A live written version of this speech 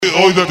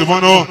hoy de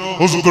antemano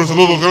un super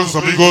saludo a los grandes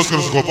amigos que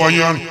nos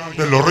acompañan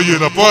de los Reyes de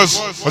la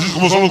Paz, así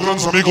como son los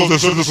grandes amigos de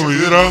Suerte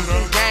Solidera.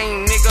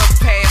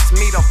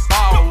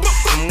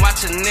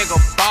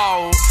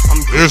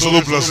 Es todo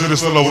un placer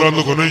estar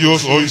laborando con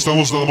ellos. Hoy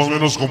estamos nada más o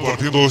menos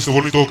compartiendo este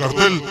bonito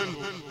cartel.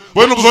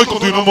 Bueno, pues hoy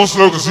continuamos,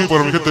 claro que sí,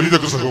 para mi gente linda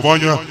que nos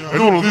acompaña.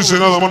 El uno dice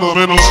nada más nada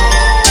menos.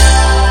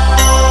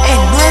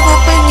 El nuevo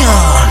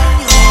peñón.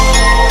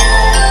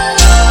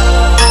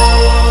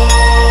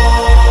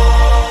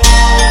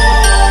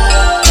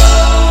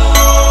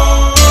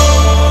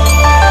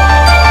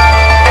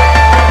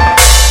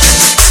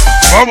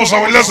 Vamos a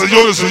bailar,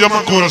 señores, se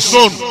llama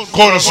Corazón,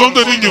 Corazón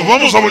de Niño.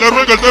 Vamos a bailar,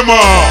 venga el tema.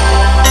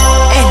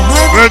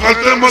 Venga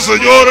el tema,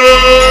 señores.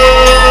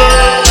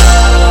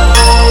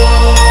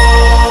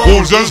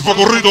 Pulsares para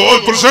corrido,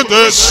 hoy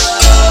presentes.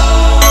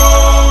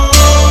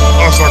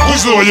 Hasta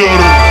Queens, Nueva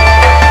York.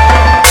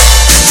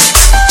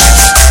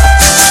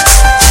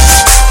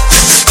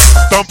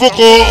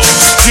 Tampoco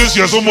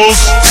ciencia, somos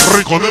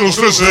Riconeros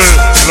 13,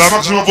 la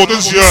máxima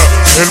potencia,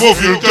 el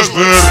Buffy, el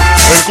Casper,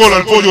 el Cola,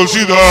 el Pollo, el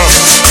Sida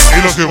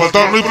y los que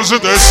faltaron hoy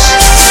presentes.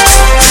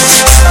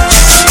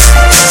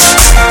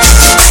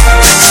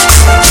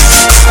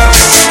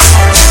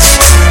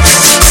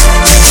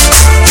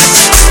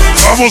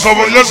 Vamos a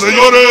bailar,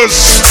 señores.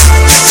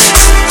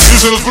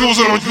 Dice los primos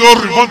del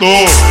 22 rifando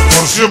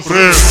por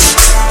siempre.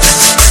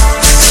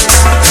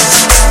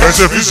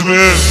 Ese fisme.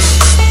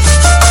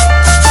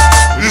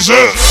 Dice.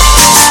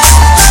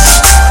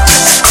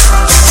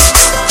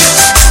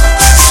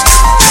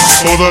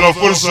 Toda la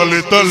fuerza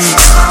letal.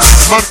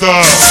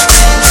 Marta.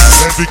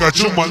 El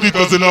Pikachu,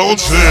 malditas de la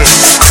 11.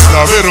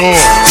 La Vero.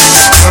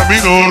 La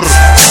Minor.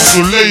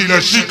 Zuley,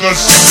 las chicas.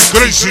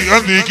 Crazy,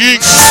 Andy,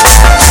 Kicks.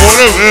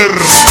 Forever.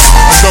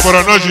 Está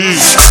para Naji.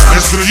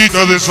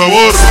 Estrellita de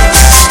sabor.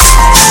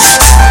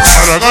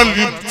 Aragán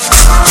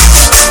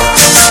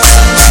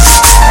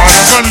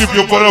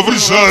limpio para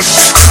brisas.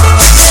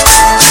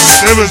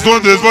 Neves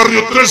Duendes,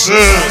 Barrio 13.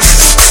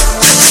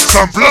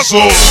 San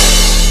Plazo.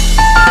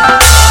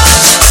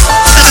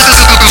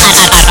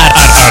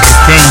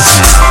 Arcangel.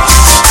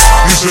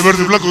 Dice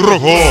verde, blanco y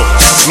rojo.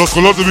 Los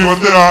colores de mi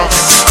bandera.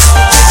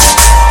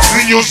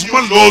 Niños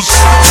malos,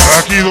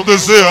 aquí donde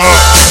sea.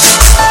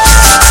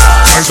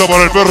 Ahí está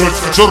para el perro, el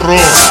cachorro,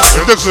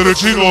 el Dexter, el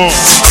chino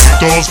y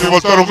todos que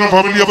faltaron en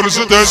familia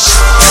presentes.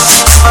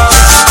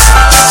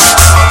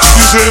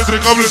 Dice entre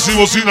cables y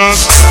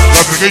bocinas,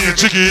 la pequeña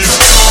chiquis,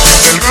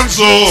 el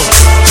ganso,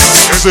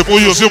 ese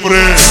pollo siempre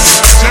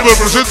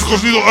presente,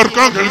 sonido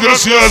arcangel,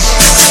 gracias.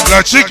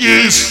 La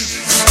chiquis,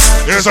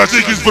 esa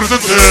chiquis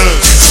presente.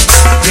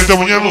 Y esta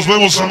mañana nos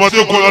vemos San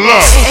Mateo Colalá.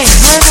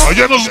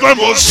 Allá nos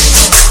vemos.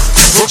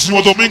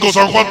 Próximo domingo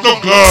San Juan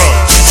Tocla.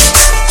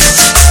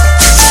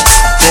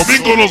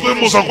 Domingo nos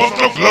vemos San Juan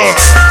Tocla.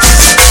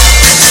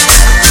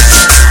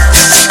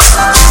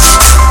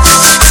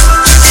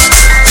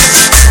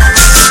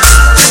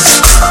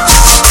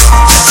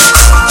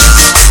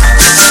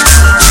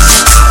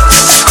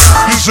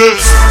 Dice,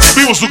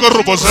 vimos tu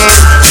carro pasar,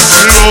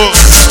 pero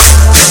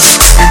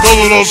y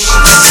todos los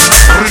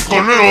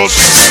rinconeros,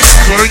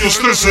 sureños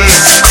 13,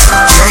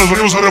 ya nos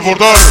venimos a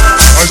reportar.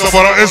 Ahí está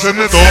para ese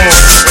Neto,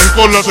 el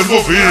Colas, el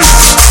Buffy,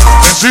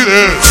 el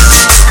Cide,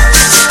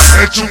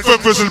 el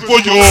Chumpepes, el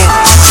Pollo.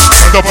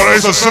 Ahí está para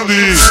esa Sandy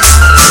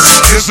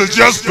y ese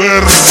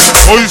Jasper.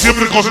 Hoy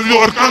siempre con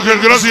sonido arcangel,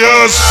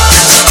 gracias,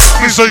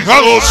 mis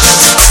ahijados.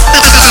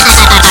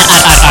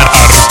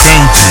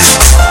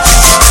 Arcangel.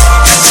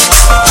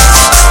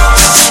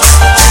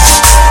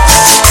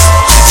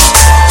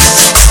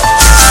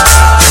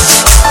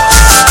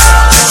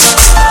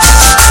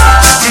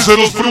 Dice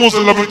los primos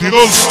de la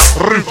 22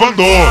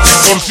 rifando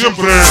por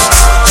siempre.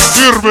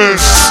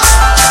 Firmes.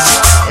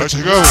 Ha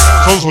llegado,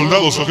 son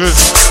soldados o qué.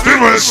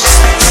 Firmes.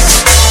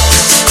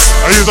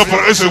 Ahí está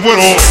para ese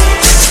güero.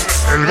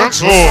 El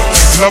ganso,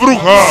 la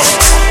bruja,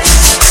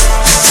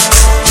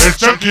 el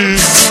chanqui.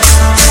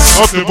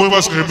 No te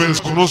muevas que me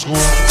desconozco.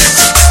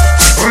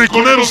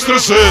 Riconeros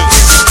 13,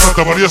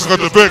 Santa María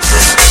Zacatepec,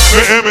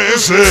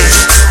 PMS,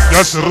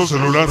 ya cerró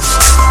celular.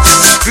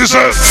 Dice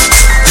Arcangel.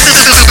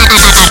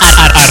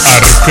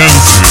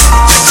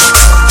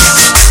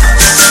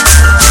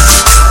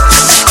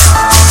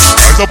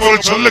 ahí está por el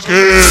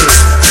chaleque.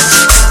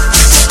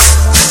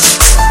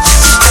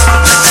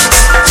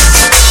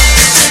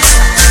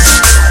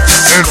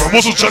 El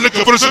famoso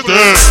chaleque presente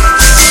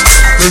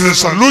desde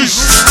San Luis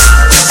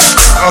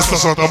hasta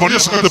Santa María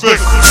Zacatepec.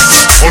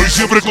 Hoy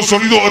siempre con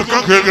sonido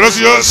arcangel,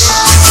 gracias.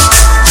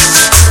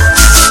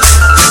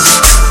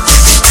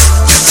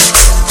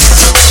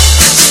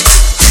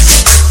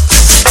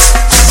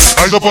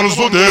 Ahí está para los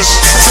duendes.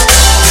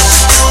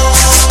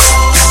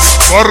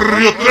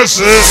 Barrio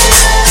 13.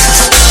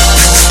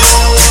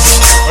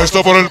 Ahí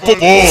está para el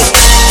Popo.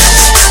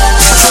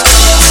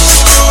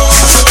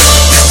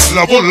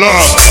 La Bola.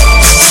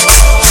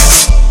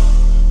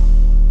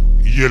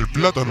 Y el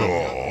Plátano.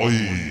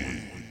 Hoy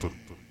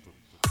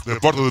de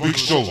parte de Big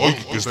Show, hoy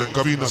que está en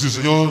cabina. Sí,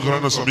 señor,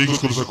 grandes amigos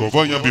que nos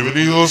acompañan,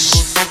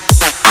 bienvenidos.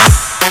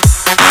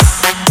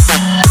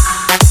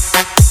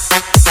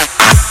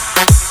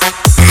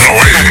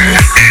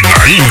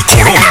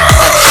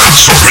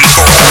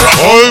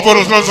 Hoy para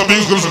los grandes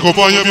amigos que nos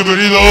acompañan,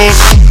 bienvenidos.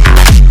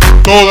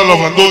 Toda la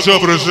bandocha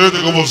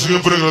presente, como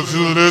siempre,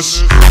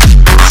 agradeciéndoles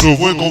su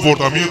buen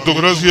comportamiento,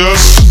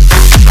 gracias.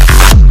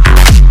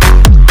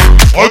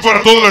 Hoy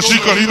para todas las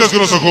chicas lindas que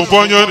nos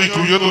acompañan,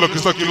 incluyendo la que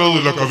está aquí al lado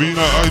de la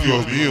cabina. Ay,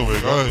 Dios mío, me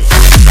cae.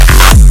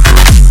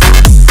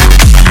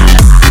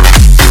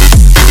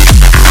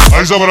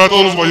 Ahí está para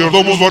todos los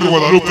mayordomos, Barrio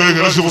Guadalupe,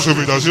 gracias por su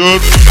invitación.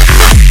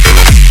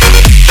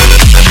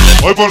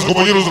 Hoy para los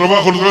compañeros de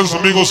trabajo, los grandes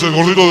amigos, el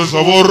gordito del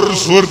sabor,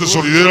 suerte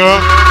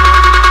sonidera,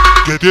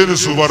 que tiene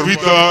su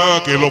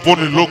barbita, que lo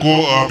pone loco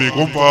a mi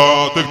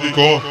compa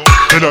técnico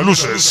de las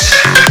luces.